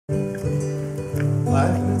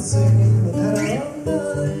Blackbird sing in the dead of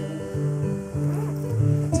night.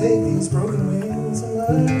 Take these broken wings and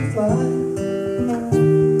learn to fly.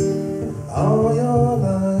 All your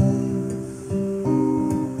life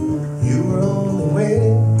you were only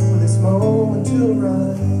waiting for this moment to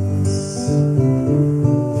rise.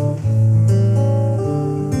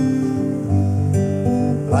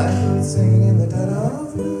 Blackbird sing in the dead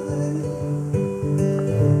of night.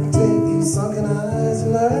 Take these sunken eyes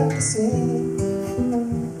and learn to see.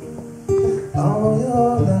 All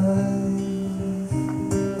your life